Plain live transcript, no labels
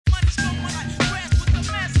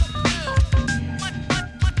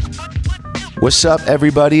What's up,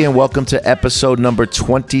 everybody, and welcome to episode number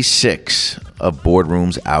 26 of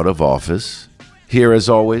Boardrooms Out of Office. Here, as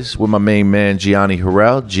always, with my main man, Gianni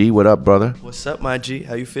Harrell. G, what up, brother? What's up, my G?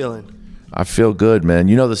 How you feeling? I feel good, man.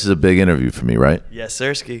 You know this is a big interview for me, right? Yes,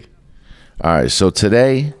 sir, Ski. All right, so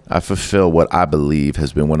today I fulfill what I believe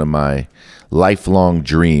has been one of my lifelong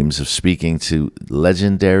dreams of speaking to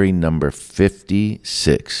legendary number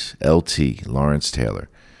 56, LT, Lawrence Taylor,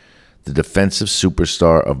 the defensive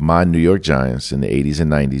superstar of my New York Giants in the 80s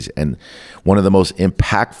and 90s, and one of the most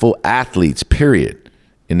impactful athletes, period,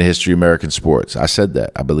 in the history of American sports. I said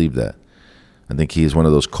that. I believe that. I think he is one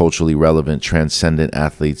of those culturally relevant, transcendent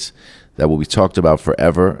athletes that will be talked about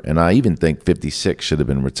forever, and I even think 56 should have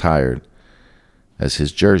been retired as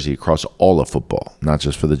his jersey across all of football, not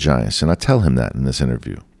just for the Giants. And I tell him that in this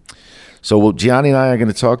interview. So Gianni and I are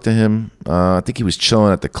going to talk to him. I think he was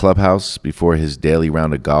chilling at the clubhouse before his daily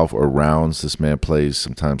round of golf, or rounds. This man plays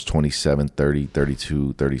sometimes 27, 30,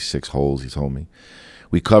 32, 36 holes, he told me.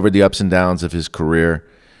 We covered the ups and downs of his career.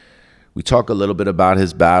 We talk a little bit about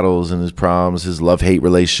his battles and his problems, his love-hate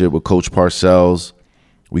relationship with Coach Parcells.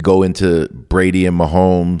 We go into Brady and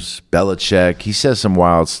Mahomes, Belichick. He says some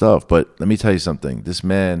wild stuff, but let me tell you something. This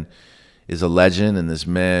man is a legend, and this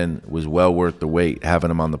man was well worth the wait having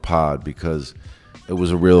him on the pod, because it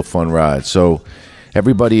was a real fun ride. So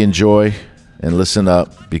everybody enjoy and listen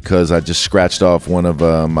up, because I just scratched off one of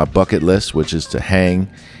my bucket lists, which is to hang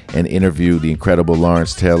and interview the incredible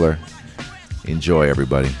Lawrence Taylor. Enjoy,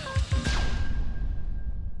 everybody.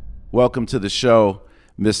 Welcome to the show,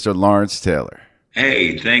 Mr. Lawrence Taylor.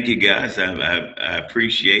 Hey, thank you, guys. I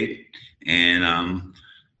appreciate it, and I'm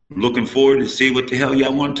looking forward to see what the hell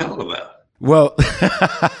y'all want to talk about. Well,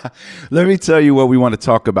 let me tell you what we want to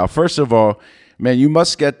talk about. First of all, man, you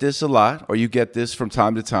must get this a lot, or you get this from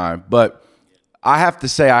time to time. But I have to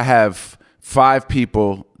say, I have 5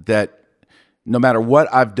 people that, no matter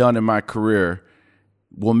what I've done in my career,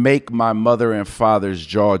 will make my mother and father's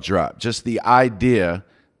jaw drop. Just the idea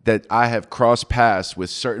that I have crossed paths with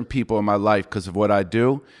certain people in my life because of what I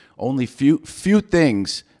do. Only few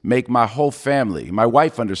things make my whole family. My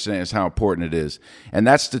wife understands how important it is. And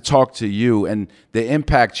that's to talk to you and the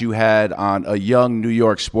impact you had on a young New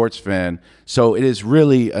York sports fan. So it is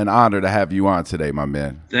really an honor to have you on today, my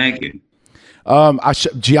man. Thank you.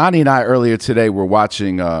 Gianni and I earlier today were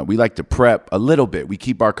watching, we like to prep a little bit. We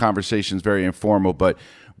keep our conversations very informal, but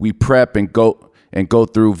we prep and go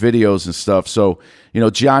through videos and stuff. So, you know,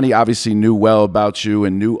 Gianni obviously knew well about you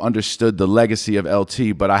and understood the legacy of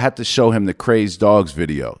LT, but I had to show him the Crazed Dogs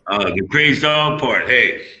video. The Crazed Dog part.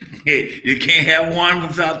 Hey, you can't have one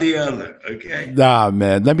without the other, okay? Nah,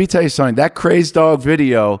 man. Let me tell you something. That Crazed Dog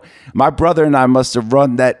video, my brother and I must have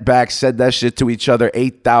run that back, said that shit to each other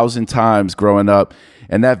 8,000 times growing up.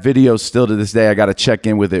 And that video still to this day, I got to check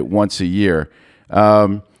in with it once a year.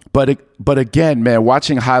 But again, man,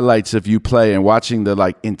 watching highlights of you play and watching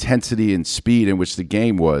the intensity and speed in which the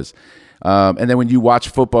game was, and then when you watch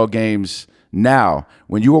football games now,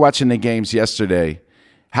 when you were watching the games yesterday,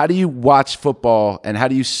 how do you watch football and how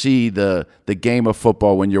do you see the game of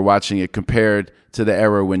football when you're watching it compared to the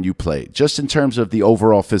era when you played, just in terms of the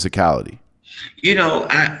overall physicality? You know,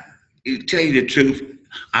 I tell you the truth,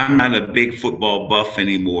 I'm not a big football buff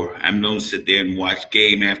anymore. I'm going to sit there and watch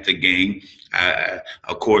game after game.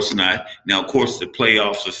 Of course not. Now, of course, the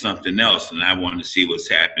playoffs are something else, and I want to see what's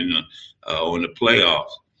happening on the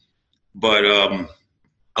playoffs. But,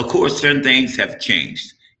 of course, certain things have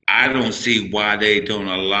changed. I don't see why they don't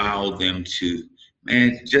allow them to,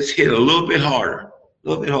 just hit a little bit harder,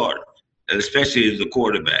 especially as a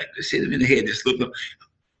quarterback. Just hit him in the head just a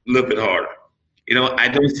little bit harder. You know, I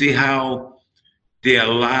don't see how they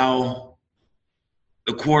allow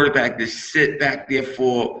the quarterback to sit back there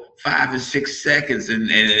for 5 or 6 seconds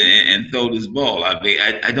and throw this ball. I mean,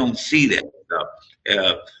 I don't see that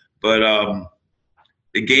stuff. But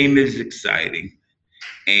the game is exciting.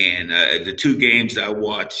 And the 2 games I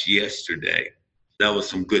watched yesterday, that was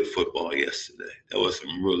some good football yesterday. That was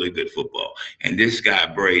some really good football. And this guy,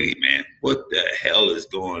 Brady, man, what the hell is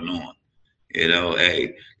going on? You know,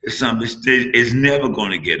 hey, it's something it's never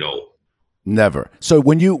going to get old. Never. So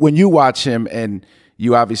when you watch him, and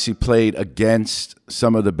you obviously played against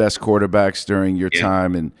some of the best quarterbacks during your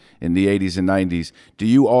time in the 80s and 90s, do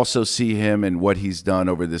you also see him and what he's done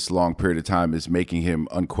over this long period of time as making him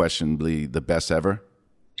unquestionably the best ever?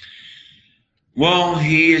 Well,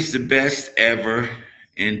 he is the best ever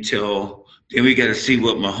until then we got to see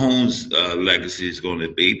what Mahomes' legacy is going to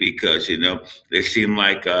be, because, you know, they seem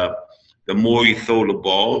like the more you throw the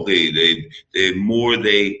ball, the more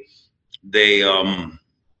they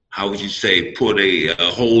how would you say, put a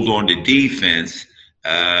hold on the defense,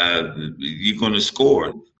 you're going to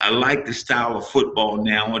score. I like the style of football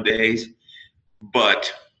nowadays,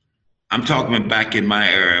 but I'm talking back in my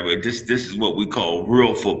era. But this is what we call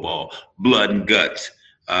real football, blood and guts.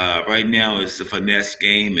 Right now, it's a finesse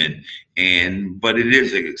game, but it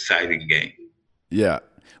is an exciting game. Yeah.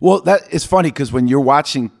 Well, that is funny because when you're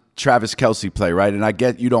watching Travis Kelce play, right, and I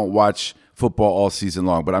get you don't watch football all season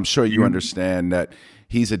long, but I'm sure you understand that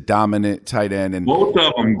he's a dominant tight end. And both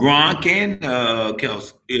of them, Gronk and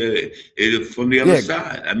Kelce, from the other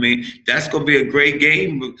side. I mean, that's going to be a great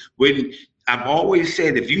game. I've always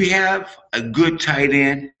said, if you have a good tight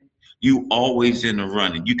end, you always in the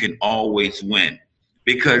running. You can always win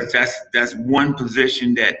because that's one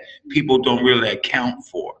position that people don't really account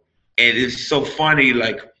for. And it's so funny,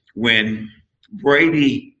 like when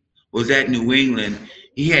Brady was at New England,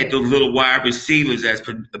 he had those little wide receivers as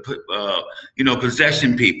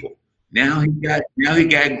possession people. Now he got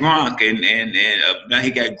Gronk, and now he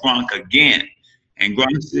got Gronk again. And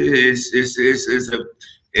Gronk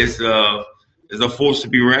is a force to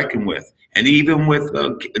be reckoned with. And even with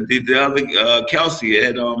the other Kelce,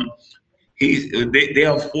 they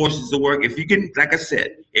are forces to work. If you can, like I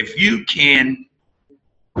said, if you can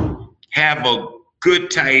have a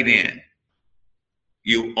good tight end,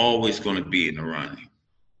 you're always going to be in the running.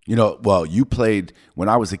 Well, you played when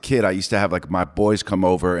I was a kid. I used to have like my boys come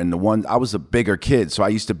over, and I was a bigger kid, so I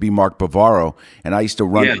used to be Mark Bavaro, and I used to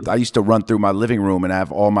run. Yeah. I used to run through my living room and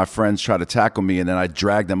have all my friends try to tackle me, and then I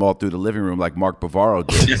drag them all through the living room like Mark Bavaro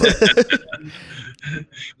did.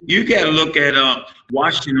 You got to look at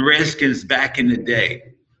Washington Redskins back in the day.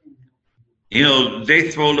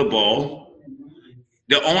 They throw the ball.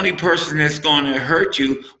 The only person that's going to hurt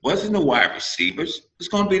you wasn't the wide receivers. It's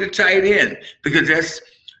going to be the tight end because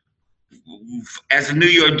as a New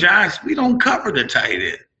York Giants, we don't cover the tight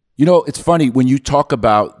end. It's funny when you talk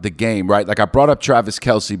about the game, right? Like I brought up Travis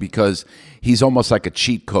Kelce because he's almost like a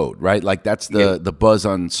cheat code, right? Like that's the buzz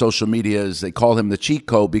on social media is they call him the cheat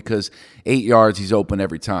code because 8 yards, he's open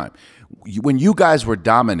every time. When you guys were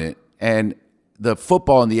dominant and the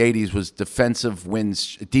football in the 80s was defense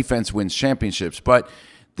wins championships, but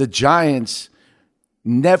the Giants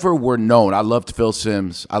never were known. I loved Phil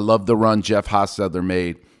Simms. I loved the run Jeff Hostetler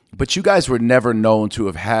made, but you guys were never known to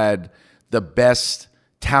have had the best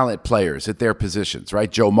talent players at their positions,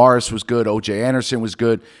 right? Joe Morris was good. O.J. Anderson was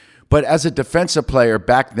good. But as a defensive player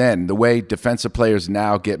back then, the way defensive players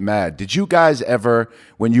now get mad, did you guys ever,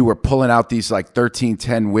 when you were pulling out these like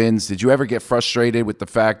 13-10 wins, did you ever get frustrated with the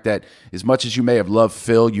fact that as much as you may have loved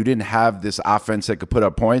Phil, you didn't have this offense that could put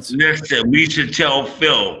up points? Listen, we should tell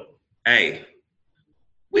Phil, hey,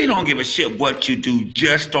 we don't give a shit what you do.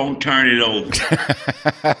 Just don't turn it over.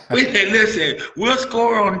 Listen, we'll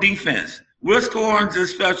score on defense. We'll score on the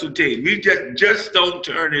special team. We just don't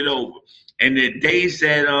turn it over. And the days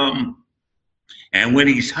that and when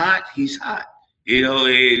he's hot, he's hot. We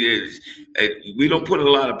don't put a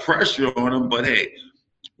lot of pressure on him, but hey,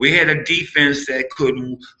 we had a defense that could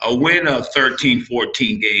win a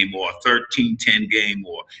 13-14 game or a 13-10 game,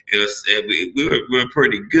 or we were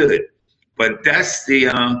pretty good. But that's the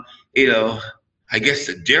I guess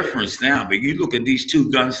the difference now. But you look at these two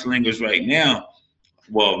gunslingers right now.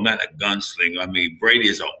 Well, not a gunslinger. I mean, Brady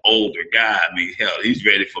is an older guy. I mean, hell, he's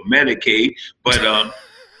ready for Medicaid. But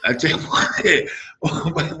I tell you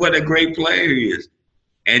what a great player he is.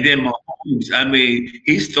 And then Mahomes, I mean,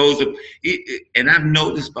 he throws and I've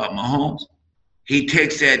noticed about Mahomes, he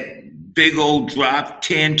takes that big old drop,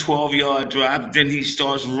 10, 12-yard drop, then he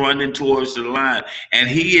starts running towards the line. And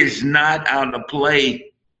he is not out of play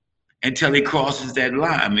until he crosses that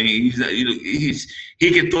line. I mean, he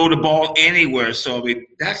can throw the ball anywhere. So I mean,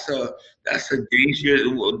 that's a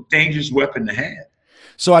dangerous weapon to have.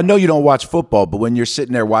 So I know you don't watch football, but when you're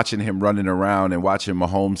sitting there watching him running around and watching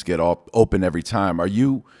Mahomes get all open every time, are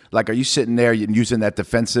you sitting there using that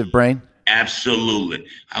defensive brain? Absolutely.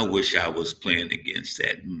 I wish I was playing against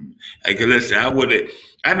that. Like, listen, I would have.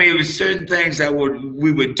 I mean, there's certain things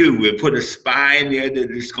we would do. We'd put a spy in there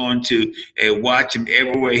that is going to watch him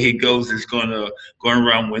everywhere he goes. Is going to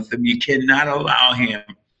run with him. You cannot allow him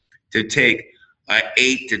to take an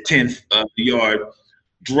 8 to 10 yard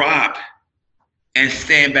drop and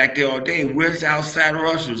stand back there all day. Where's the outside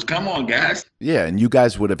rushers? Come on, guys. Yeah, and you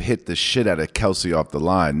guys would have hit the shit out of Kelce off the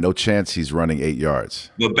line. No chance he's running 8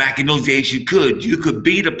 yards. But back in those days, you could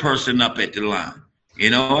beat a person up at the line.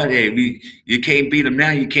 Hey, you can't beat him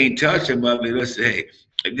now. You can't touch him. But let's say,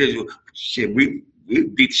 we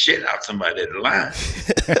beat the shit out somebody at the line.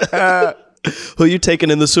 Who you taking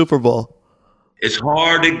in the Super Bowl? It's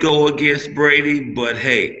hard to go against Brady, but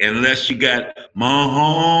hey, unless you got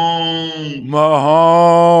Mahomes.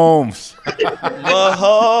 Mahomes.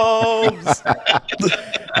 games.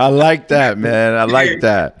 I like that, man. I like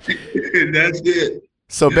that. That's it.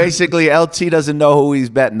 So basically, LT doesn't know who he's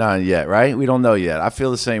betting on yet, right? We don't know yet. I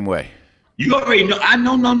feel the same way. You already know. I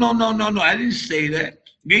know. No. I didn't say that.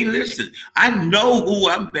 You ain't listen. I know who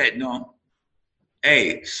I'm betting on.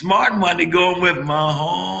 Hey, smart money going with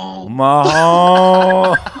Mahomes.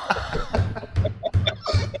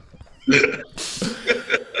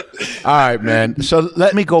 All right, man. So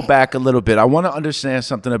let me go back a little bit. I want to understand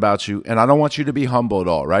something about you, and I don't want you to be humble at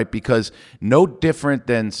all, right? Because no different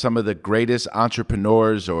than some of the greatest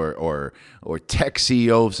entrepreneurs or tech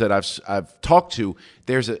CEOs that I've talked to,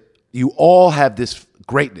 you all have this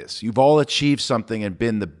greatness. You've all achieved something and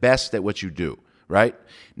been the best at what you do, right?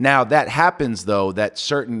 Now that happens though, that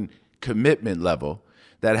certain commitment level,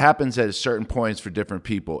 that happens at certain points for different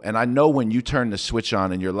people. And I know when you turn the switch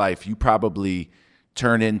on in your life, you probably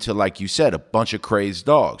turn into, like you said, a bunch of crazed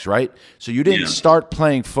dogs, right? So you didn't start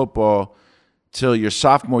playing football till your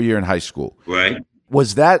sophomore year in high school. Right.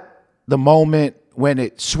 Was that the moment when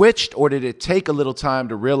it switched, or did it take a little time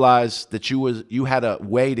to realize that you had a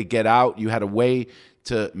way to get out, you had a way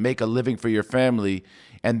to make a living for your family,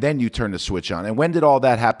 and then you turned the switch on? And when did all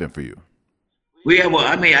that happen for you? Yeah, well,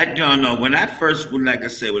 I mean, I don't know. When I first went out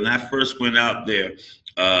there,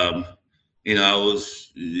 I was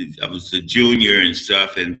a junior and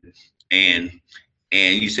stuff, and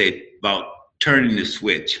you say about turning the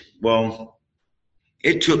switch. Well,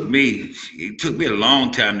 it took me a long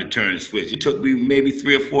time to turn the switch. It took me maybe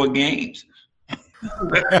 3 or 4 games.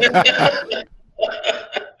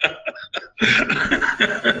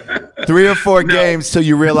 3 or 4 games till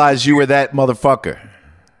you realized you were that motherfucker.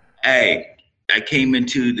 Hey, I came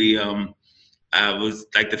into I was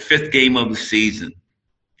like the 5th game of the season.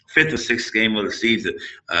 5th or 6th game of the season.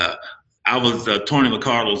 I was Tony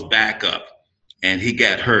McCardle's backup, and he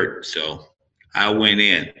got hurt. So I went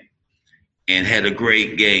in and had a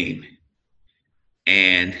great game.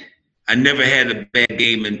 And I never had a bad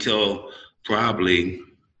game until probably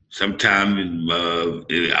sometime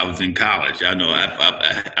I was in college. I know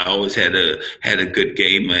I always had a good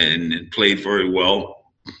game and played very well.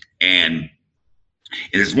 And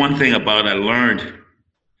there's one thing about I learned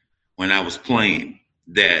when I was playing,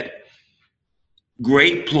 that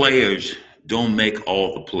great players don't make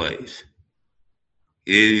all the plays.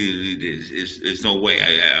 It's no way.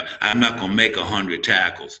 I'm not going to make 100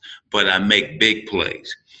 tackles, but I make big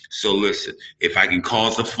plays. So listen, if I can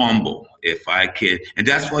cause a fumble, if I can, and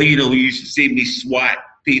that's why, you should see me swat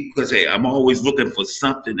people, because hey, I'm always looking for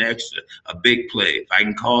something extra, a big play. If I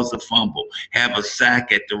can cause a fumble, have a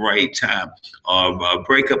sack at the right time, or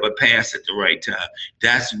break up a pass at the right time,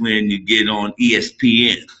 that's when you get on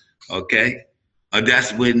ESPN, okay?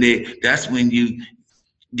 That's when you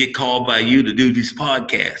get called by you to do these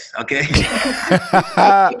podcasts, okay?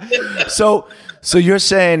 So you're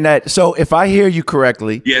saying that, so if I hear you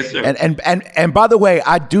correctly. Yes, sir. And by the way,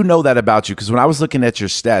 I do know that about you, because when I was looking at your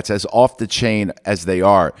stats, as off the chain as they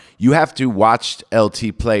are, you have to watch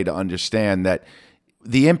LT play to understand that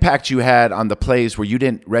the impact you had on the plays where you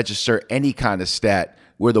didn't register any kind of stat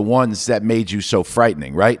were the ones that made you so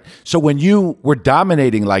frightening, right? So when you were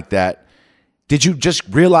dominating like that, did you just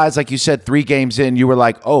realize, like you said, 3 games in, you were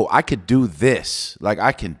like, oh, I could do this. Like,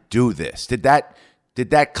 I can do this. Did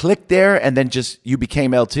that click there, and then just you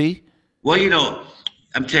became LT? Well,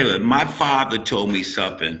 I'm telling you, my father told me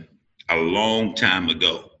something a long time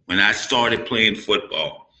ago when I started playing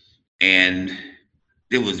football, and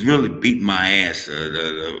it was really beating my ass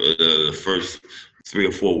the first 3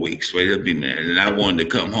 or 4 weeks. Right, and I wanted to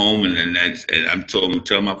come home, and I'm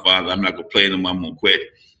telling my father, I'm not gonna play anymore. I'm gonna quit.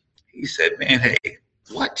 He said, man, hey,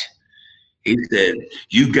 what? He said,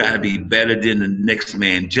 you gotta be better than the next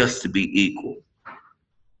man just to be equal.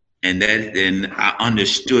 And I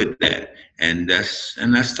understood that, and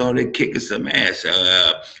I started kicking some ass.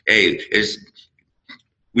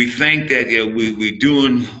 We think that we're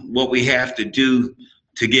doing what we have to do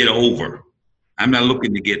to get over. I'm not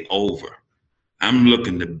looking to get over. I'm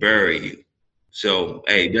looking to bury you. So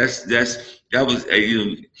hey, that's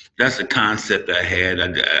a concept I had.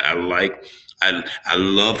 I like. I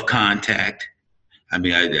love contact. I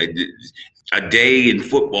mean, a day in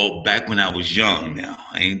football back when I was young. Now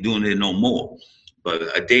I ain't doing it no more. But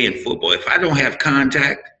a day in football, if I don't have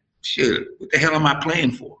contact, shit, what the hell am I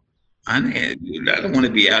playing for? I don't want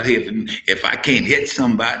to be out here if I can't hit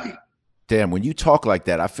somebody. Damn, when you talk like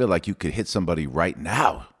that, I feel like you could hit somebody right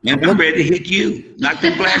now. And I'm ready to hit you. Knock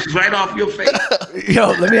the glasses right off your face.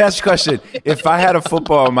 Yo, let me ask you a question. If I had a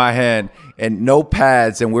football in my hand and no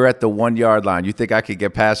pads and we're at the 1 yard line, you think I could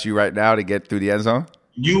get past you right now to get through the end zone?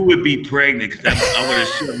 You would be pregnant, because I would have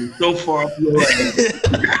shoved you so far up your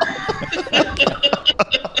ass.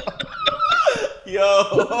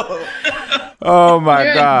 Yo. Oh my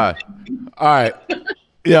God. All right.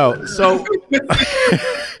 Yo, so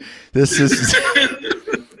this is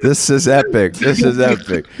epic. This is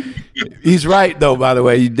epic. He's right though, by the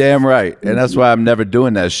way. You're damn right. And that's why I'm never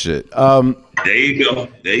doing that shit. There you go.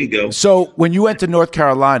 There you go. So when you went to North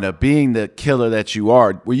Carolina, being the killer that you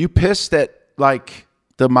are, were you pissed that like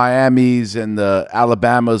the Miamis and the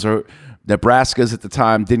Alabamas or Nebraskas at the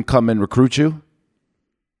time didn't come and recruit you?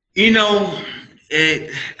 You know,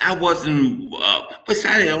 I wasn't.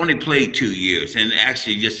 Besides, I only played 2 years, and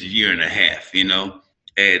actually just a year and a half. You know,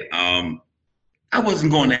 and I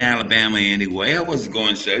wasn't going to Alabama anyway. I wasn't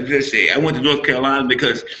going to. Let's say I went to North Carolina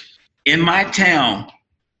because in my town,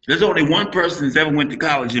 there's only one person that's ever went to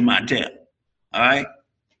college in my town. All right,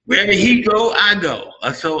 wherever he go, I go.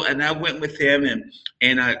 So, and I went with him,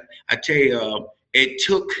 and I tell you, it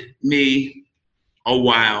took me a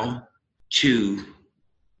while to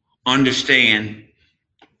understand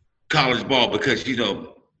college ball because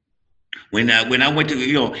when I went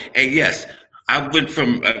to and yes, I went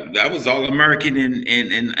from I was All-American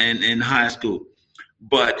in high school,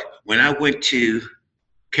 but when I went to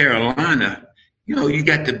Carolina, you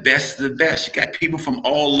got the best of the best. You got people from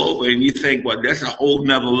all over, and you think, well, that's a whole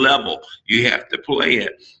nother level you have to play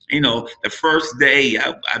at. The first day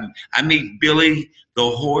I meet Billy the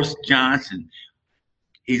Horse Johnson.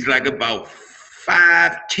 He's like about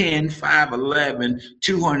 5'10", 5'11",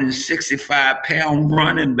 265-pound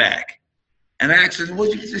running back. And I asked her, what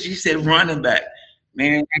you said? She said, running back.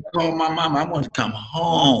 Man, I called my mom. I want to come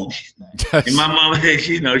home. And my mom said,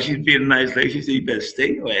 she's being a nice lady. She said, you better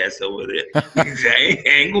stay your ass over there. She said, I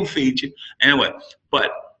ain't gonna feed you. Anyway,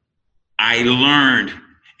 but I learned,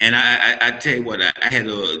 and I tell you what, I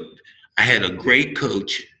had a great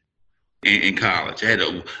coach in college.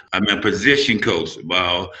 I'm a position coach,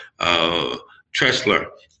 Tressler,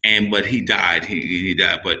 but he died. He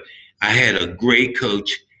died. But I had a great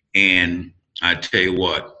coach, and I tell you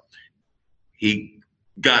what, he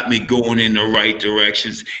got me going in the right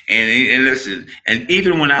directions. And listen, and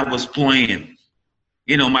even when I was playing,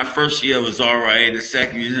 my first year was all right. The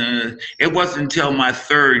second year, it wasn't until my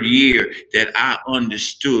third year that I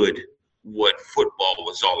understood what football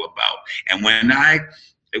was all about. And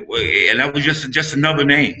I was just another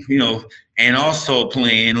name, and also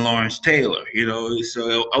playing Lawrence Taylor,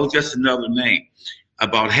 so I was just another name.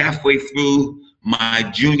 About halfway through my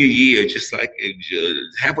junior year,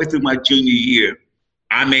 halfway through my junior year,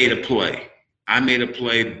 I made a play.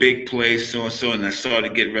 Big play, so, and I started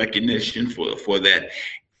to get recognition for that.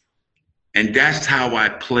 And that's how I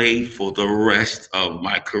played for the rest of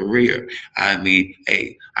my career. I mean,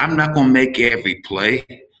 hey, I'm not going to make every play,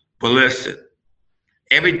 but listen,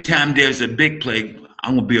 every time there's a big play,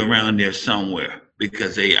 I'm going to be around there somewhere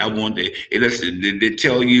because, hey, I want to, listen, they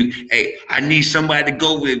tell you, hey, I need somebody to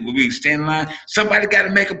go with me, stand in line. Somebody got to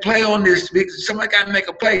make a play on this. Somebody got to make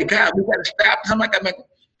a play. God, we got to stop. Somebody got to make a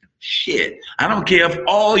shit. I don't care if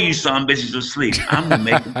all you son bitches are asleep. I'm going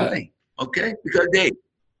to make a play, okay? Because, hey,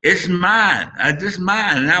 it's mine. It's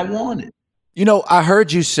mine, and I want it. I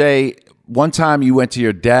heard you say one time you went to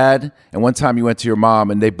your dad and one time you went to your mom,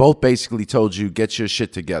 and they both basically told you, get your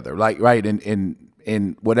shit together, like, right,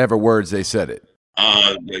 in whatever words they said it.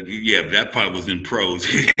 Yeah, that part was in prose.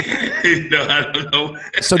 I don't know.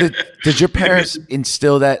 So did your parents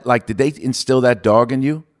instill that, did they instill that dog in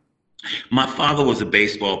you? My father was a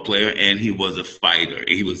baseball player, and he was a fighter.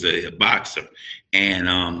 He was a boxer. And,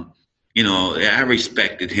 I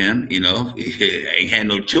respected him, He ain't had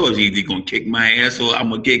no choice. He's either going to kick my ass or I'm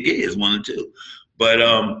going to kick his, one or two. But,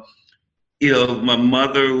 my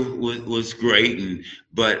mother was great.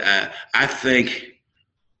 But I think,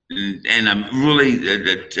 and I'm really,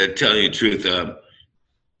 to tell you the truth,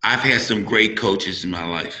 I've had some great coaches in my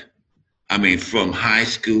life. I mean, from high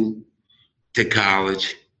school to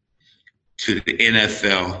college to the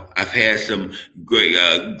NFL, I've had some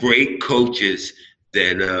great coaches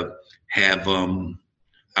that have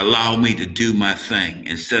allowed me to do my thing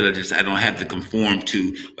instead of just, I don't have to conform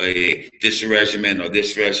to this regimen or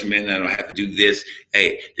this regimen. I don't have to do this.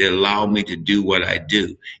 Hey, they allow me to do what I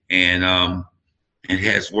do. And it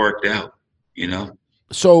has worked out,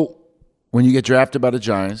 So when you get drafted by the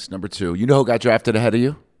Giants, number 2, you know who got drafted ahead of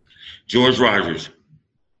you? George Rogers.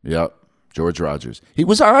 Yep. George Rogers. He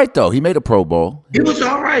was all right, though. He made a Pro Bowl. He was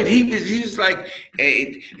all right. He was like,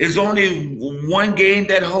 hey, there's only one game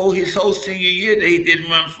his whole senior year that he didn't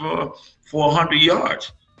run for 100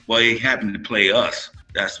 yards. Well, he happened to play us.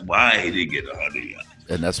 That's why he didn't get 100 yards.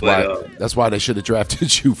 And that's why they should have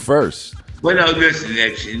drafted you first. Well, no, listen,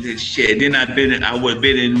 shit. Then I would have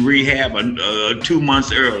been in rehab 2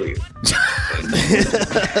 months earlier.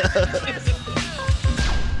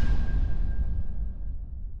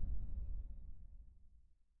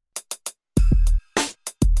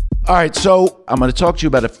 All right, so I'm going to talk to you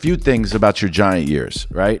about a few things about your Giant years,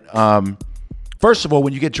 right? First of all,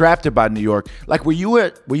 when you get drafted by New York, like were you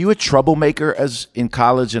a troublemaker as in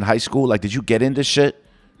college and high school? Like, did you get into shit?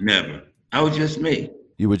 Never. I was just me.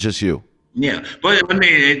 You were just you. Yeah, but I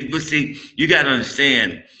mean, but see, you got to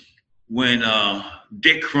understand when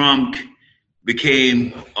Dick Crump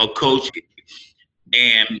became a coach,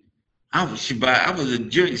 and I was a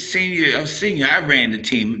junior, senior. I was senior. I ran the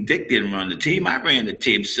team. Dick didn't run the team. I ran the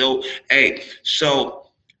team. So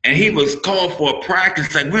and he was called for a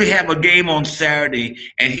practice. Like, we have a game on Saturday,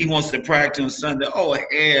 and he wants to practice on Sunday. Oh,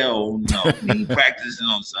 hell no. He practicing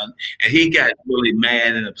on Sunday. And he got really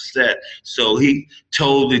mad and upset. So he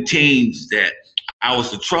told the teams that I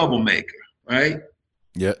was a troublemaker, right?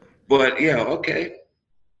 Yeah. But, yeah, okay.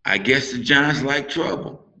 I guess the Giants like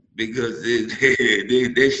trouble because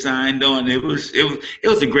they signed on. It was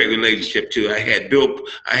a great relationship, too. I had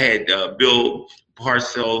Bill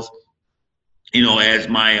Parcells, as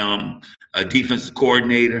my defensive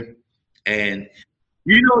coordinator. And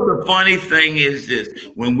the funny thing is this: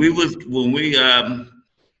 when we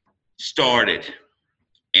started,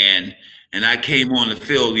 and I came on the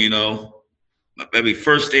field, maybe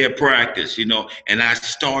first day of practice, and I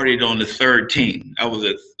started on the third team. I was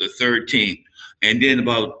the third team, and then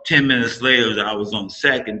about 10 minutes later, I was on the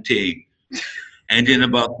second team. And then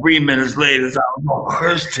about 3 minutes later, I was on the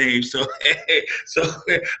first team. So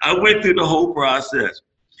I went through the whole process.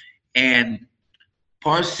 And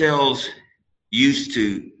Parcells used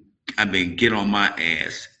to, get on my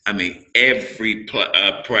ass. Every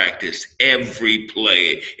practice, every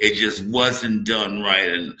play, it just wasn't done right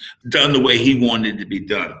and done the way he wanted it to be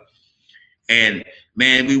done. And,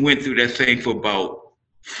 man, we went through that thing for about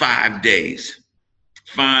 5 days.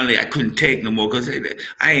 Finally, I couldn't take no more because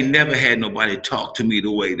I ain't never had nobody talk to me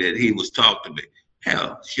the way that he was talking to me.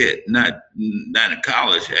 Hell, shit, not in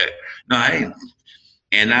college. No, I ain't.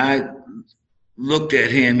 And I looked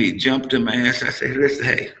at him. He jumped in my ass. I said, listen,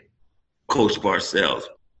 hey, Coach Parcells,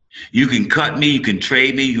 you can cut me. You can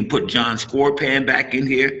trade me. You can put John Scorpan back in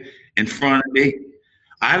here in front of me.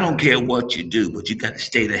 I don't care what you do, but you got to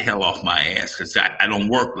stay the hell off my ass because I don't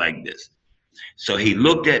work like this. So he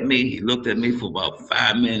looked at me for about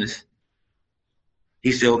 5 minutes.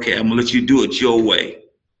 He said, okay, I'm gonna let you do it your way.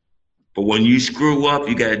 But when you screw up,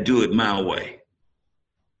 you gotta do it my way.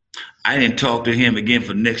 I didn't talk to him again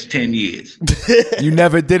for the next 10 years. You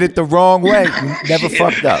never did it the wrong way. You never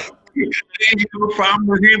fucked up. I didn't have a problem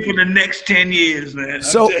with him for the next 10 years, man.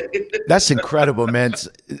 So that's incredible, man.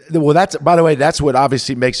 Well, by the way, that's what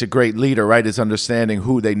obviously makes a great leader, right? Is understanding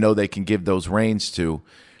who they know they can give those reins to.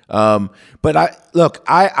 But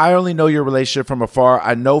I only know your relationship from afar.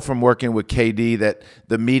 I know from working with KD that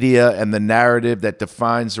the media and the narrative that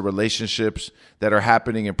defines the relationships that are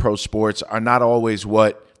happening in pro sports are not always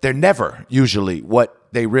they're never usually what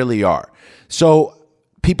they really are. So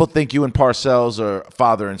people think you and Parcells are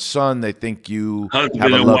father and son. They think you husband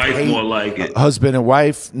have a and wife, love-hate. more like it. Husband and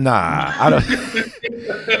wife? Nah, I don't.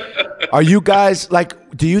 Are you guys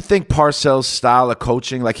do you think Parcells' style of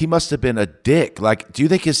coaching, he must have been a dick. Do you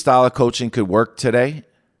think his style of coaching could work today?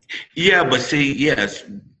 Yeah, but see, yes,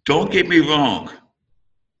 don't get me wrong.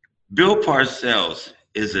 Bill Parcells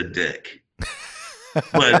is a dick.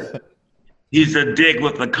 But he's a dick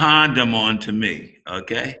with a condom on to me,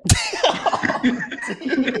 okay?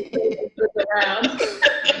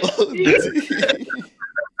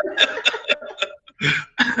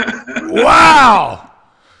 Wow.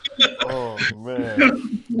 Oh,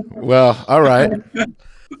 man. Well, all right.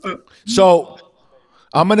 So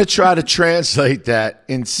I'm going to try to translate that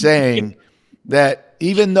in saying that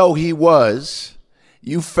even though he was,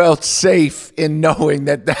 you felt safe in knowing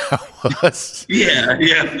that was. Yeah,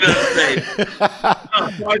 felt safe.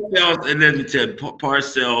 Parcells, and then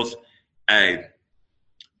Parcells, hey,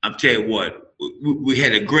 I'll tell you what, we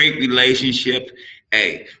had a great relationship.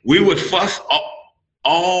 Hey, we would fuss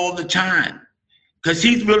all the time. Because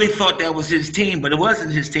he really thought that was his team, but it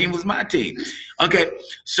wasn't his team, it was my team. Okay,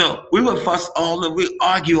 so we would we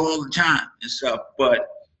argue all the time and stuff, but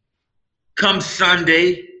come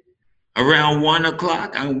Sunday, around 1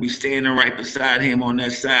 o'clock, I'm gonna be standing right beside him on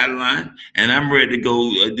that sideline, and I'm ready to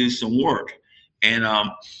go do some work. And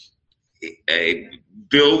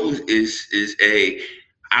Bill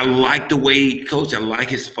I like the way he coaches. I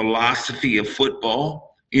like his philosophy of football.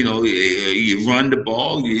 You run the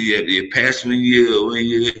ball, you pass when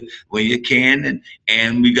you can,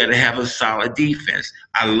 and we got to have a solid defense.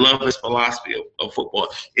 I love his philosophy of football.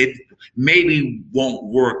 It maybe won't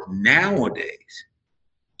work nowadays,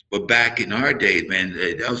 but back in our day, man,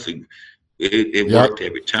 it worked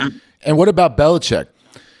every time. And what about Belichick?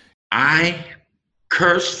 I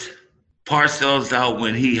cursed Parcells out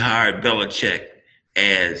when he hired Belichick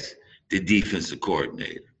as the defensive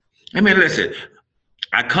coordinator. I mean, listen,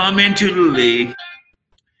 I come into the league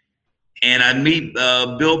and I meet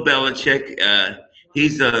Bill Belichick.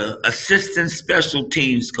 He's a assistant special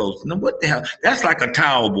teams coach. Now, what the hell? That's like a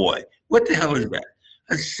towel boy. What the hell is that?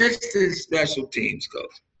 Assistant special teams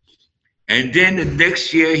coach. And then the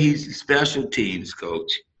next year, he's a special teams coach.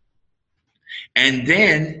 And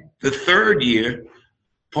then the third year,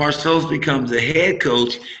 Parcells becomes a head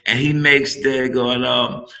coach, and he makes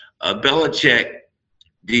Belichick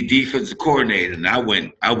the defensive coordinator. And I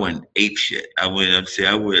went ape shit. I went,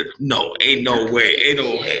 no, ain't no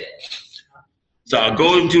way. So I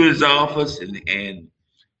go into his office, and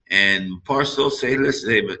Parcells say, listen,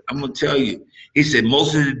 hey, but I'm gonna tell you. He said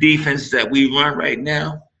most of the defense that we run right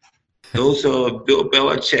now, those are Bill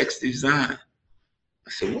Belichick's design. I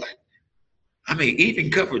said, what? I mean, even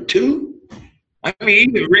cover 2? I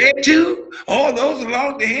mean, even red 2? All those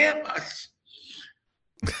belong to him?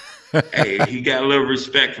 Hey, he got a little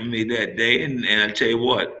respect from me that day, and I tell you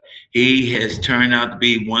what, he has turned out to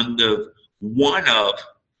be one of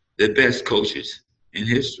the best coaches in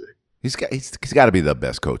history. He's got to be the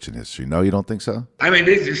best coach in history. No, you don't think so? I mean,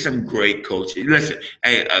 there's just some great coaches. Listen,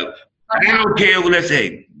 hey, I don't care what let's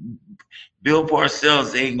say. Bill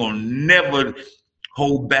Parcells ain't gonna never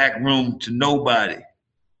hold back room to nobody.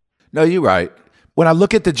 No, you're right. When I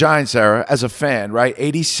look at the Giants era as a fan, right,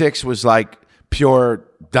 86 was like pure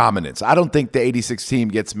dominance. I don't think the 86 team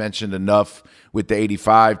gets mentioned enough with the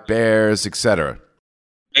 85 Bears, etc.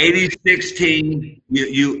 86 team,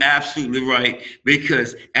 you absolutely right,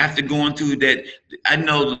 because after going through that, I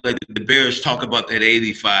know that the Bears talk about that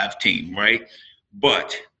 85 team, right?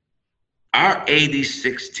 But our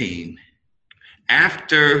 86 team,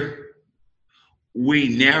 after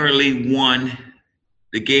we narrowly won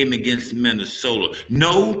the game against Minnesota,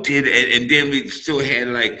 and then we still had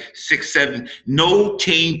like 6, 7, no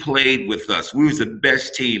team played with us. We was the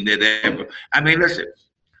best team that ever. I mean, listen,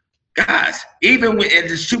 guys, even at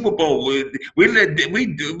the Super Bowl, we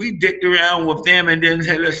dicked around with them, and then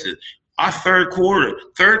said, listen, our third quarter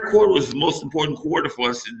was the most important quarter for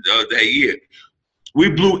us that year.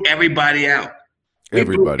 We blew everybody out.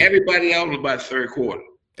 Blew everybody out in about third quarter.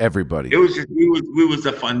 Everybody. It was just, we was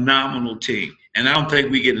a phenomenal team, and I don't think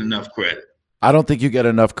we get enough credit. I don't think you get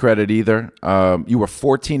enough credit either. You were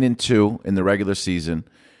 14-2 in the regular season.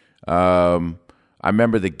 I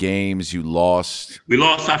remember the games you lost. We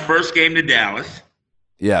lost our first game to Dallas.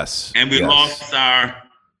 Yes. And we lost our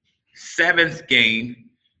 7th game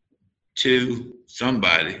to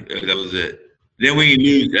somebody. That was it. Then we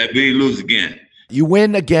lose again. You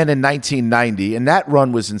win again in 1990, and that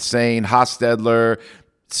run was insane. Hostetler,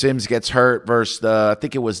 Sims gets hurt versus I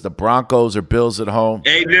think it was the Broncos or Bills at home.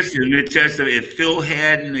 Hey, listen, if Phil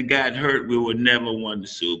hadn't got hurt, we would never won the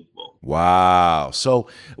Super Bowl. Wow. So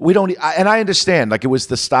we don't, and I understand, like it was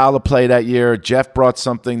the style of play that year. Jeff brought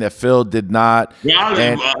something that Phil did not.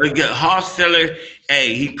 Hostetler,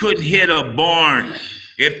 hey, he couldn't hit a barn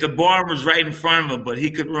if the barn was right in front of him, but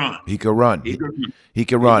he could run. He could run.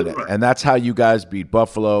 And that's how you guys beat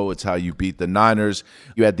Buffalo. It's how you beat the Niners.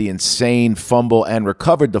 You had the insane fumble and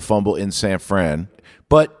recovered the fumble in San Fran.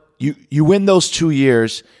 But you win those 2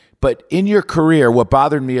 years. But in your career, what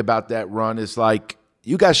bothered me about that run is like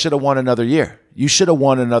you guys should have won another year. You should have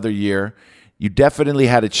won another year. You definitely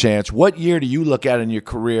had a chance. What year do you look at in your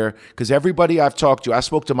career? Because everybody I've talked to, I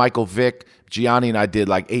spoke to Michael Vick, Gianni and I did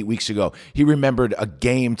like 8 weeks ago. He remembered a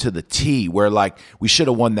game to the T where like we should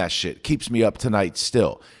have won that shit. Keeps me up tonight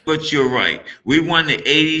still. But you're right. We won the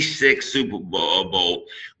 86 Super Bowl.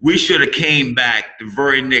 We should have came back the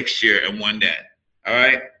very next year and won that. All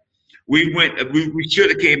right? We should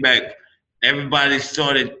have came back. Everybody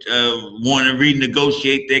started wanting to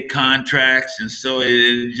renegotiate their contracts, and so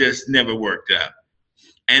it just never worked out.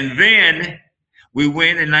 And then we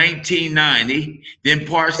win in 1990. Then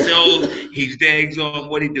Parcells, he dags on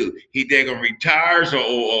what he do. He daggone retires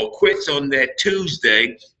or quits on that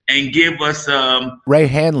Tuesday and give us Ray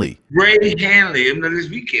Hanley. There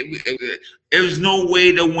was no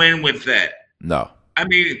way to win with that. No. I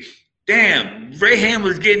mean, damn, Ray Ham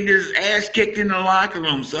was getting his ass kicked in the locker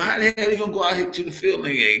room. So how the hell are you gonna go out here to the field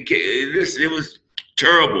and it was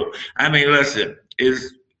terrible. I mean, listen,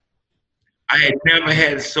 I had never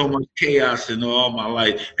had so much chaos in all my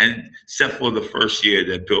life, and except for the first year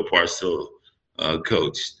that Bill Parcells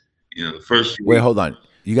coached. You know, the first year. Wait, hold on.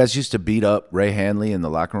 You guys used to beat up Ray Hanley in the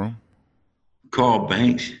locker room? Carl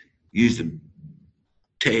Banks used to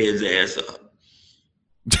tear his ass up.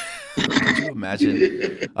 Could you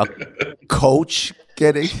imagine a coach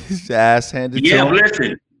getting his ass handed to him? Yeah,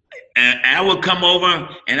 listen. And I would come over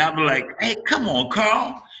and I'd be like, "Hey, come on,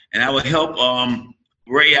 Carl," and I would help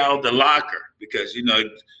Ray out of the locker because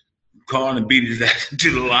Carl and beat his ass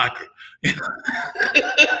into the locker.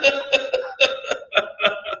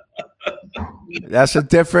 That's a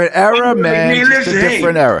different era, man. Man, It's a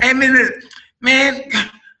different era. I mean, man,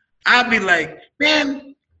 I'd be like,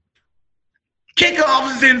 man,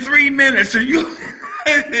 kickoff is in 3 minutes, and you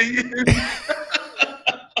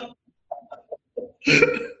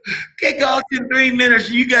kickoff in 3 minutes.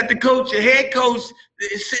 You got the coach, the head coach,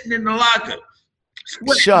 sitting in the locker.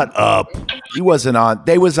 Shut up. He wasn't on.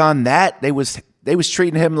 They was on that. They was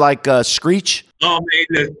treating him like Screech. Oh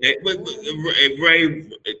man,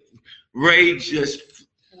 Ray just,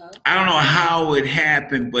 I don't know how it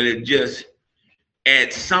happened, but it just,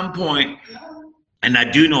 at some point, and I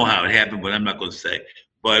do know how it happened, but I'm not going to say.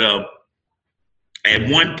 But at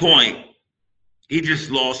one point, he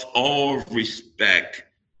just lost all respect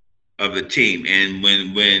of the team, and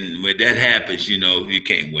when that happens, you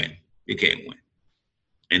can't win. You can't win.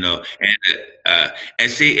 And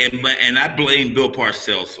I blame Bill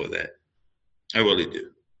Parcells for that. I really do.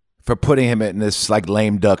 For putting him in this like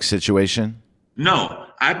lame duck situation? No,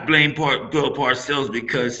 I blame Bill Parcells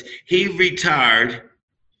because he retired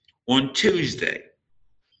on Tuesday.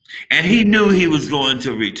 And he knew he was going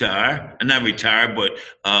to retire. Not retire, but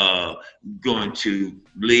going to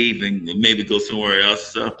leave and maybe go somewhere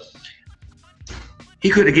else. So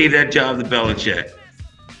he could have gave that job to Belichick.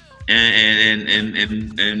 And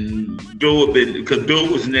Bill would been, because Bill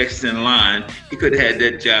was next in line, he could have had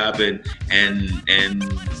that job and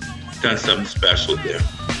done something special there.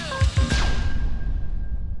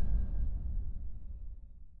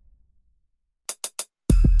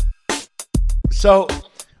 So,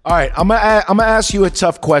 all right, I'm gonna ask you a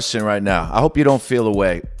tough question right now. I hope you don't feel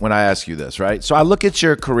away when I ask you this, right? So I look at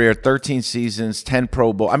your career: 13 seasons, 10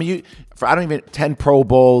 Pro Bowl. I mean, 10 Pro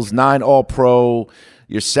Bowls, 9 All-Pro.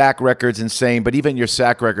 Your sack record's insane, but even your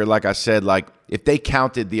sack record, like I said, like if they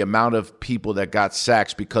counted the amount of people that got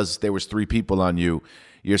sacks because there was 3 people on you,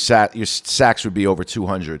 your sacks would be over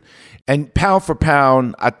 200. And pound for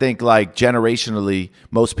pound, I think like generationally,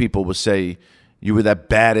 most people would say you were the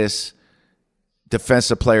baddest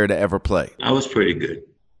defensive player to ever play. I was pretty good.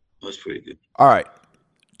 All right.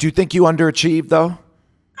 Do you think you underachieved though?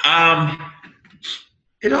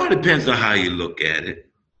 It all depends on how you look at it.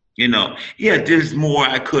 Yeah, there's more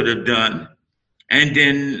I could have done. And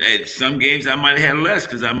then at some games I might have had less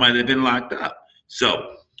because I might have been locked up.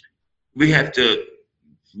 So we have to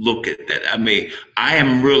look at that. I mean, I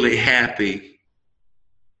am really happy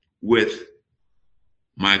with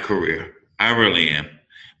my career. I really am.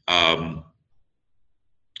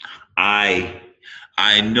 I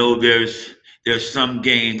know there's some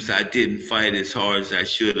games I didn't fight as hard as I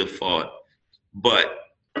should have fought. But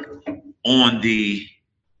on the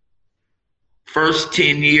first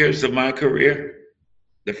 10 years of my career,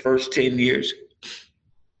 because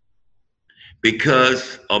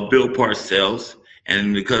of Bill Parcells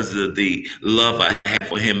and because of the love I have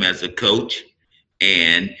for him as a coach,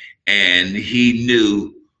 and he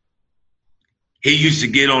knew, he used to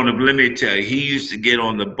get on the, let me tell you, he used to get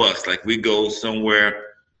on the bus, like we go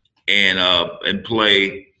somewhere and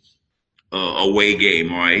play a away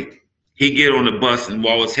game, right? He'd get on the bus and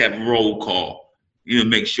we'll always have a roll call.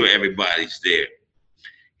 Make sure everybody's there.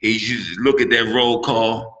 He used to look at that roll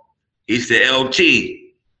call. He said, "LT,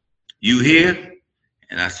 you here?"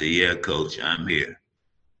 And I said, "Yeah, coach, I'm here."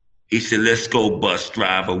 He said, "Let's go, bus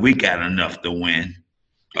driver. We got enough to win."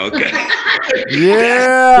 Okay.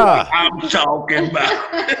 Yeah. I'm talking about.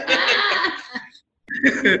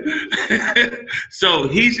 So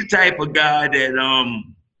he's the type of guy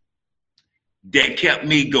that kept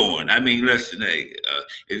me going. I mean, listen,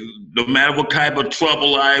 no matter what type of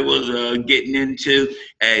trouble I was getting into,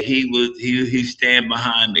 he stand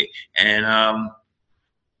behind me. And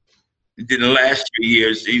in the last 3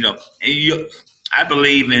 years, I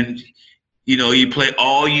believe in, you play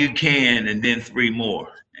all you can and then 3 more.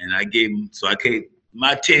 And I gave him,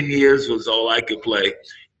 my 10 years was all I could play.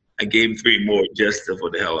 I gave him 3 more just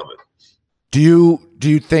for the hell of it. Do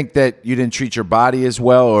you think that you didn't treat your body as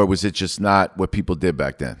well, or was it just not what people did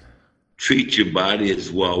back then? Treat your body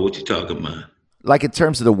as well? What you talking about? Like in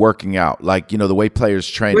terms of the working out, like the way players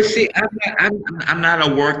train. Well, see, I'm not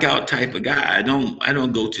a workout type of guy. I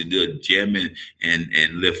don't go to the gym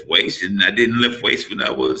and lift weights, and I didn't lift weights when I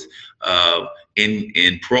was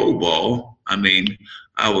in pro ball. I mean,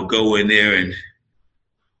 I would go in there and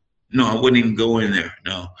no, I wouldn't even go in there.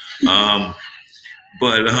 No,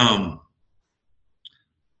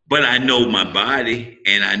 but I know my body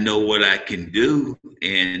and I know what I can do,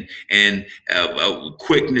 and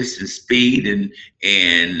quickness and speed and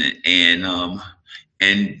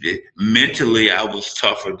mentally I was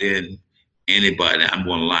tougher than anybody I'm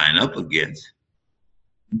going to line up against.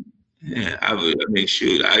 Yeah, I would make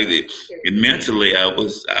sure I did. And mentally I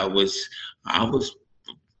was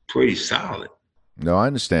pretty solid. No, I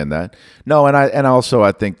understand that. No, and also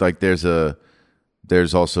I think like there's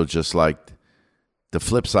also just like the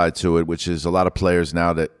flip side to it, which is a lot of players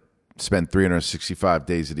now that spend 365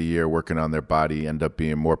 days of the year working on their body end up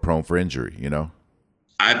being more prone for injury, you know?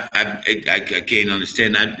 I can't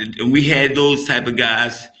understand. We had those type of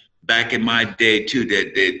guys back in my day too.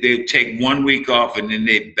 That they take 1 week off and then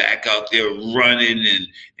they back out there running and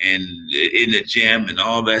in the gym and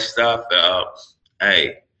all that stuff.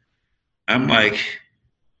 Hey, I'm like,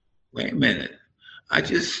 wait a minute.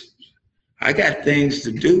 I got things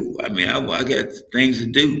to do. I mean, I got things to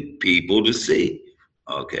do, people to see.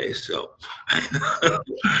 Okay, so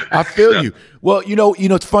I feel you. Well,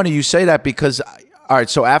 it's funny you say that because, all right,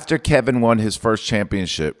 so after Kevin won his first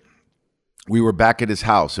championship, we were back at his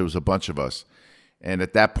house. It was a bunch of us. And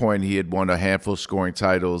at that point, he had won a handful of scoring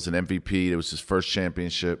titles, an MVP. It was his first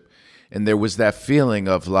championship. And there was that feeling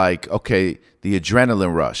of like, okay, the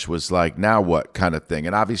adrenaline rush was like, now what kind of thing.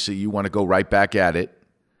 And obviously, you want to go right back at it.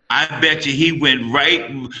 I bet you he went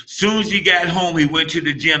right, as soon as he got home, he went to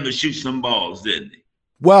the gym to shoot some balls, didn't he?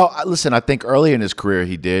 Well, listen, I think early in his career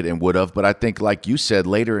he did and would have, but I think like you said,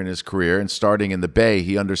 later in his career and starting in the Bay,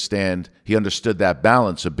 he understood that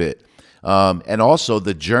balance a bit. And also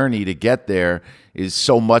the journey to get there is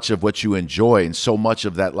so much of what you enjoy and so much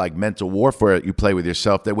of that like mental warfare you play with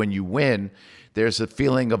yourself that when you win, there's a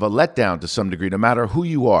feeling of a letdown to some degree, no matter who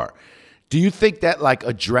you are. Do you think that like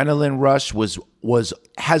adrenaline rush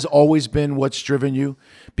has always been what's driven you?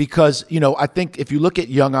 Because, I think if you look at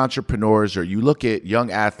young entrepreneurs or you look at young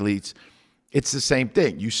athletes, it's the same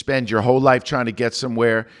thing. You spend your whole life trying to get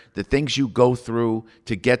somewhere. The things you go through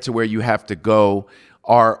to get to where you have to go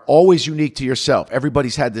are always unique to yourself.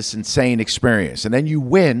 Everybody's had this insane experience. And then you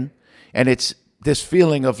win, and it's this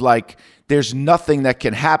feeling of like there's nothing that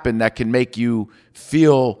can happen that can make you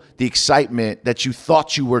feel the excitement that you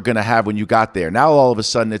thought you were going to have when you got there. Now all of a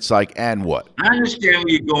sudden it's like, and what? I understand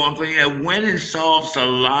where you're going from. Yeah, winning solves a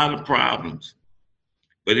lot of problems,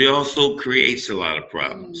 but it also creates a lot of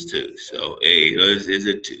problems too. So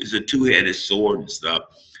it's a two-headed sword and stuff.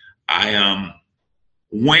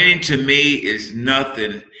 Winning to me is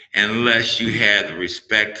nothing unless you have the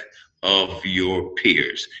respect of your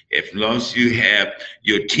peers. If unless you have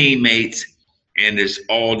your teammates and it's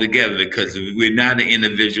all together, because we're not an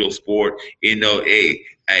individual sport, hey,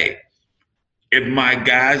 if my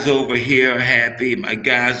guys over here are happy, my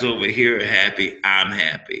guys over here are happy, I'm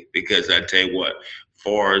happy. Because I tell you what,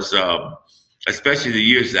 far as especially the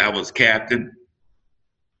years that I was captain,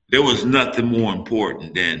 there was nothing more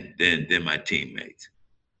important than my teammates.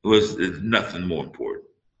 There's nothing more important.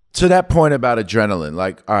 To that point about adrenaline,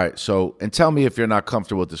 like, all right, so, and tell me if you're not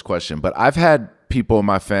comfortable with this question, but I've had people in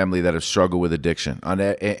my family that have struggled with addiction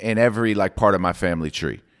in every like part of my family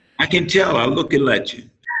tree. I can tell. I'm looking at you.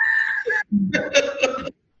 No,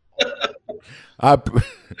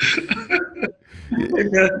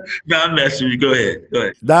 I'm messing with you. Go ahead.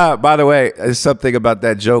 Nah, by the way, there's something about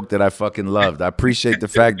that joke that I fucking loved. I appreciate the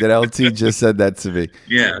fact that LT just said that to me.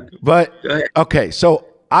 Yeah. But, okay, so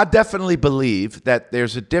I definitely believe that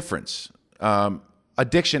there's a difference.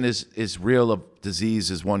 Addiction is real of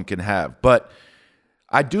disease as one can have. But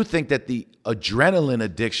I do think that the adrenaline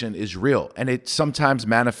addiction is real. And it sometimes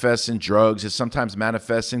manifests in drugs. It sometimes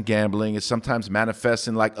manifests in gambling. It sometimes manifests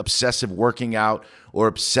in like obsessive working out or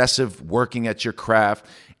obsessive working at your craft.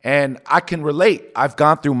 And I can relate. I've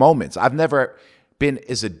gone through moments. I've never been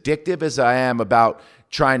as addictive as I am about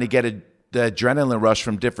trying to get the adrenaline rush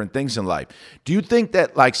from different things in life. Do you think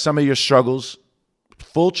that like some of your struggles,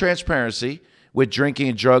 full transparency, with drinking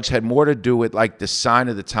and drugs had more to do with like the sign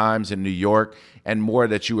of the times in New York and more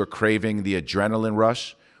that you were craving the adrenaline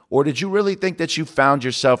rush? Or did you really think that you found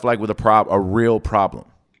yourself like with a real problem?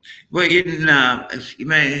 Well,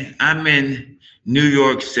 man, I'm in New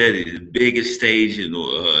York City, the biggest stage in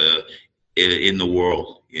the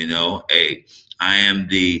world. Hey, I am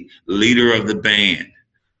the leader of the band.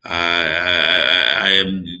 I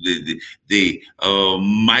am the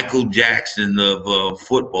Michael Jackson of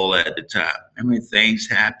football at the time. I mean, things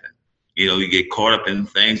happen. You get caught up in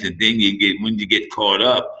things, and then when you get caught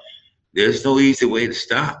up, there's no easy way to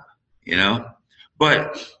stop.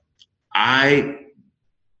 But I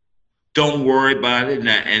don't worry about it,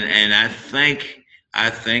 and I think I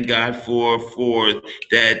thank God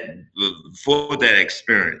that for that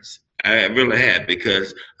experience. I really have,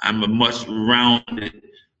 because I'm a much rounded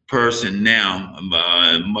person now. I'm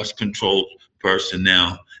a much controlled person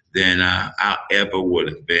now than I ever would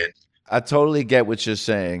have been. I totally get what you're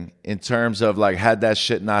saying in terms of like, had that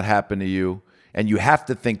shit not happened to you, and you have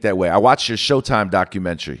to think that way. I watched your Showtime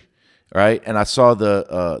documentary, right? And I saw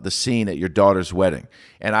the scene at your daughter's wedding.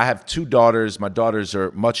 And I have two daughters. My daughters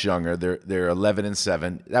are much younger. They're 11 and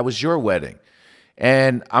 7. That was your wedding.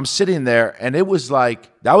 And I'm sitting there, and it was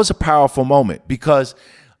like, that was a powerful moment, because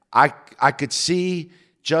I could see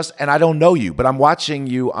just, and I don't know you, but I'm watching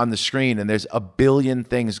you on the screen, and there's a billion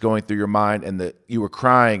things going through your mind, and you were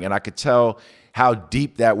crying, and I could tell how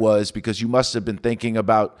deep that was, because you must have been thinking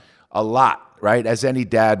about a lot, right? As any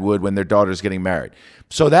dad would when their daughter's getting married.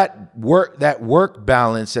 So that work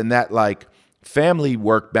balance and that like family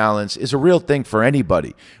work balance is a real thing for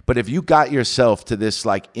anybody. But if you got yourself to this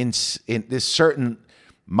like in this certain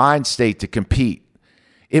mind state to compete,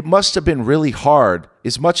 it must have been really hard,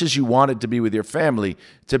 as much as you wanted to be with your family,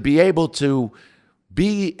 to be able to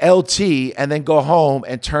be LT and then go home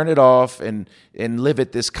and turn it off and live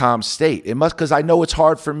at this calm state. It must, because I know it's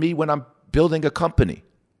hard for me when I'm building a company.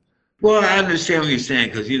 Well, I understand what you're saying,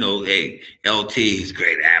 because, hey, LT, he's a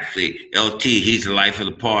great athlete. LT, he's the life of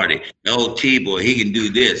the party. LT, boy, he can do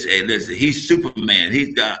this. Hey, listen, he's Superman.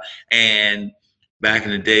 He's got, and back in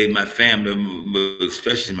the day, my family,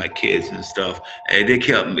 especially my kids and stuff, hey, they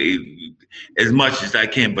kept me as much as I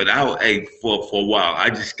can. But for a while, I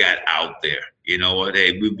just got out there. You know what?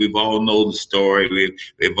 Hey, we've all know the story.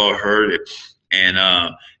 We've all heard it, and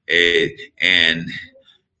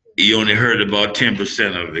you only heard about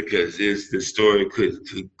 10% of it, because the story could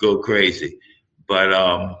go crazy. But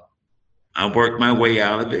I worked my way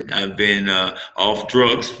out of it. I've been off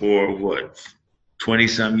drugs for what, 20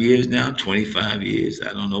 some years now, 25 years.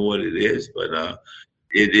 I don't know what it is, but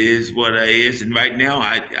it is what it is. And right now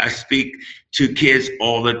I speak to kids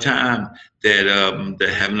all the time that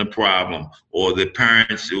they're having a problem, or the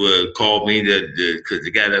parents will call me because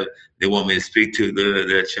they want me to speak to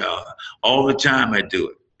their child. All the time I do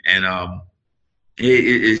it. And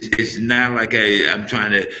it's not like I'm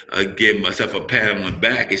trying to give myself a pat on the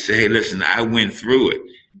back and say, hey, listen, I went through it.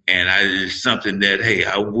 And it's something that, hey,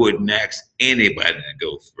 I wouldn't ask anybody to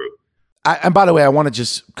go through. And by the way, I want to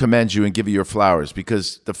just commend you and give you your flowers,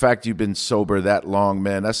 because the fact you've been sober that long,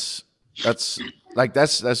 man, that's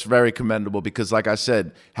very commendable. Because like I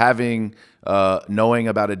said, having knowing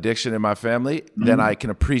about addiction in my family, then I can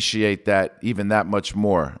appreciate that even that much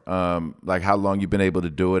more. Like how long you've been able to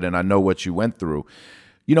do it, and I know what you went through.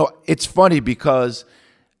 It's funny because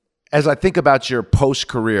as I think about your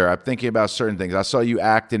post-career, I'm thinking about certain things. I saw you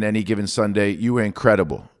act in Any Given Sunday. You were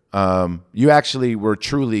incredible. You actually were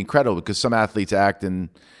truly incredible, because some athletes act and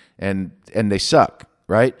they suck,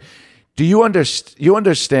 right? Do you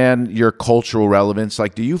understand your cultural relevance?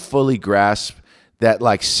 Like, do you fully grasp that,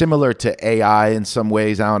 like, similar to AI in some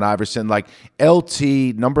ways, Allen Iverson, like LT,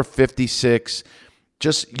 number 56,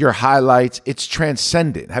 just your highlights, it's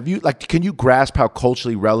transcendent. Can you grasp how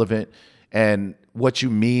culturally relevant and what you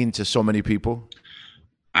mean to so many people?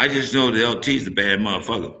 I just know that LT's a bad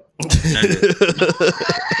motherfucker.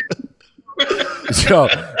 So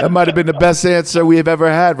that might have been the best answer we have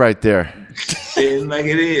ever had right there. Saying like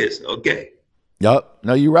it is, okay. Yep.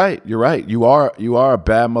 No, you're right. You're right. You are a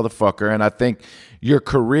bad motherfucker. And I think your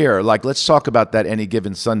career, like, let's talk about that Any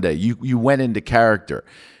Given Sunday. You went into character.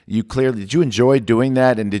 Did you enjoy doing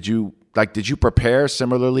that? And did you prepare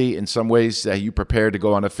similarly in some ways that you prepared to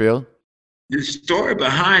go on the field? The story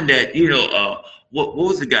behind that, what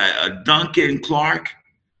was the guy? Duncan Clark,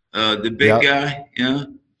 the big guy.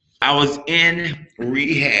 I was in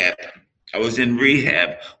rehab.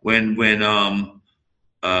 When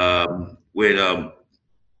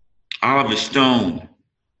Oliver Stone,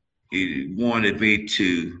 he wanted me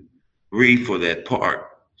to read for that part,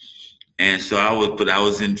 and so I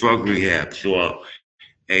was in drug rehab. So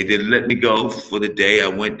they let me go for the day. I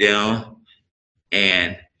went down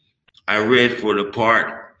and I read for the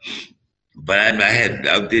part, but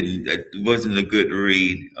it wasn't a good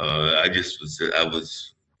read.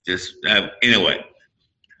 Anyway.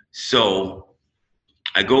 So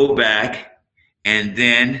I go back, and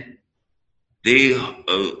then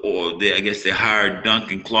I guess they hired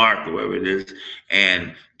Duncan Clark, or whoever it is,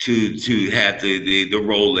 and to have the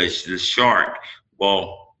role as the shark.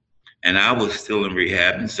 Well, and I was still in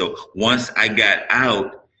rehab, and so once I got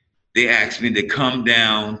out, they asked me to come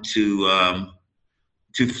down to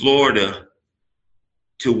Florida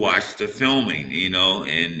to watch the filming,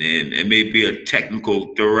 and maybe a technical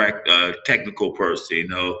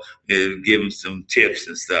person, and give him some tips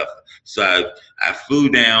and stuff. So I flew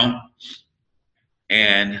down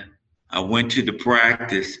and I went to the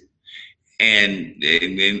practice, and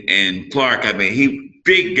Clark, I mean, he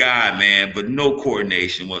big guy, man, but no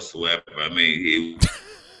coordination whatsoever. I mean,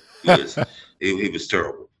 he was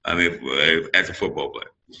terrible. I mean, as a football player.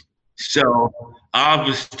 So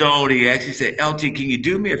Oliver Stone, he actually said, LT, can you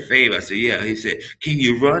do me a favor? I said, yeah. He said, can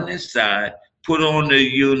you run this side, put on the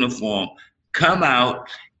uniform, come out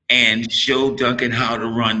and show Duncan how to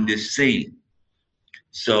run this scene?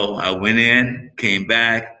 So I went in, came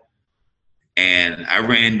back, and I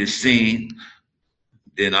ran the scene.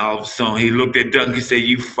 Then all of a sudden he looked at Duncan and said,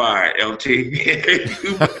 you fired, LT.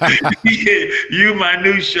 you my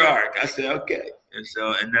new shark. I said, okay. And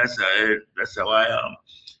that's how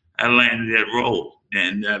I landed that role.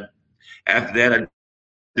 And after that, I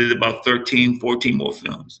did about 13, 14 more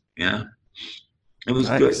films. Yeah. It was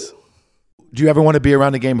good. Do you ever want to be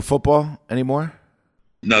around the game of football anymore?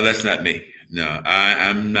 No, that's not me. No,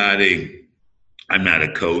 I'm not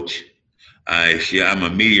a coach. I'm a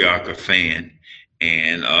mediocre fan.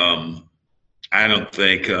 And I don't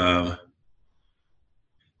think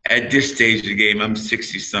at this stage of the game, I'm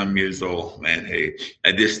 60-some years old, man. Hey,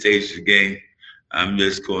 at this stage of the game, I'm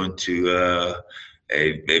just going to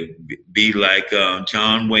be like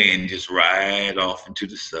John Wayne, just ride off into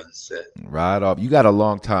the sunset. Ride off. You got a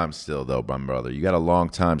long time still, though, my brother. You got a long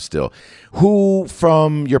time still. Who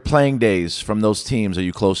from your playing days, from those teams, are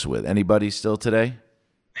you close with? Anybody still today?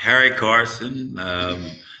 Harry Carson,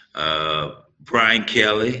 Brian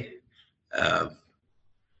Kelly,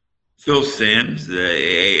 Phil Simms,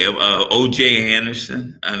 O.J.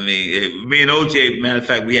 Anderson. I mean, me and O.J. Matter of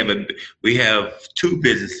fact, we have two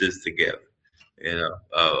businesses together.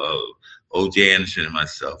 O.J. Anderson and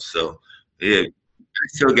myself. So yeah, I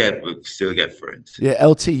still got friends. Yeah,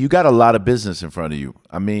 LT, you got a lot of business in front of you.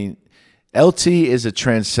 I mean, LT is a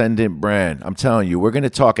transcendent brand. I'm telling you, we're going to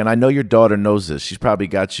talk, and I know your daughter knows this. She's probably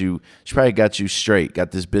got you straight,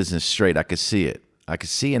 got this business straight. I could see it. I could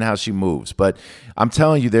see in how she moves. But I'm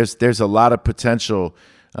telling you, there's a lot of potential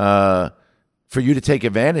for you to take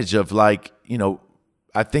advantage of, like,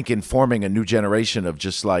 I think informing a new generation of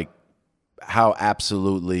just like how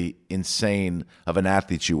absolutely insane of an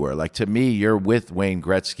athlete you were. Like, to me, you're with Wayne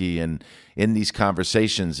Gretzky and in these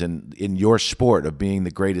conversations and in your sport of being the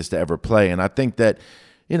greatest to ever play. And I think that,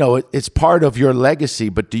 it's part of your legacy,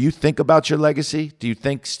 but do you think about your legacy? Do you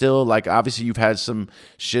think still, like, obviously you've had some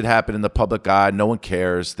shit happen in the public eye, no one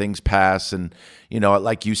cares, things pass, and,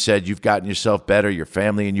 like you said, you've gotten yourself better, your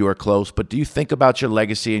family and you are close, but do you think about your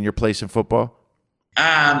legacy and your place in football?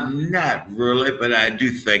 Not really, but I do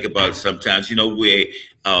think about it sometimes.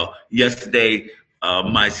 Yesterday,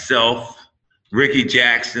 myself, Ricky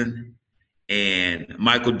Jackson, and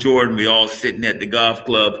Michael Jordan, we all sitting at the golf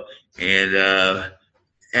club and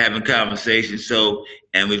having conversations. So,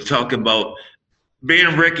 and we're talking about,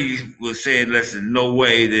 being Ricky was saying, listen, no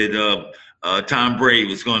way that Tom Brady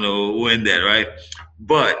was going to win that, right?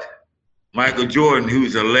 But Michael Jordan,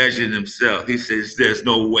 who's a legend himself, he says there's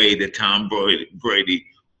no way that Tom Brady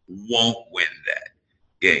won't win that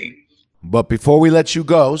game. But before we let you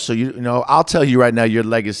go, so I'll tell you right now, your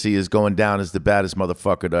legacy is going down as the baddest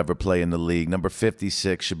motherfucker to ever play in the league. Number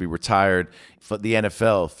 56 should be retired for the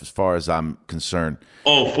NFL, as far as I'm concerned.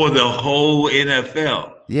 Oh, for the whole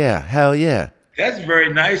NFL? Yeah, hell yeah. That's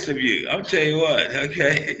very nice of you. I'll tell you what.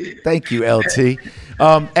 Okay. Thank you, LT.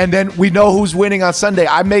 And then we know who's winning on Sunday.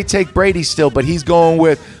 I may take Brady still, but he's going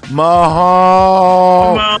with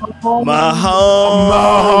Mahomes.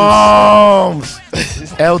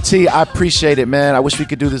 LT, I appreciate it, man. I wish we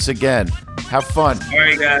could do this again. Have fun. All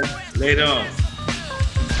right, guys. Later on.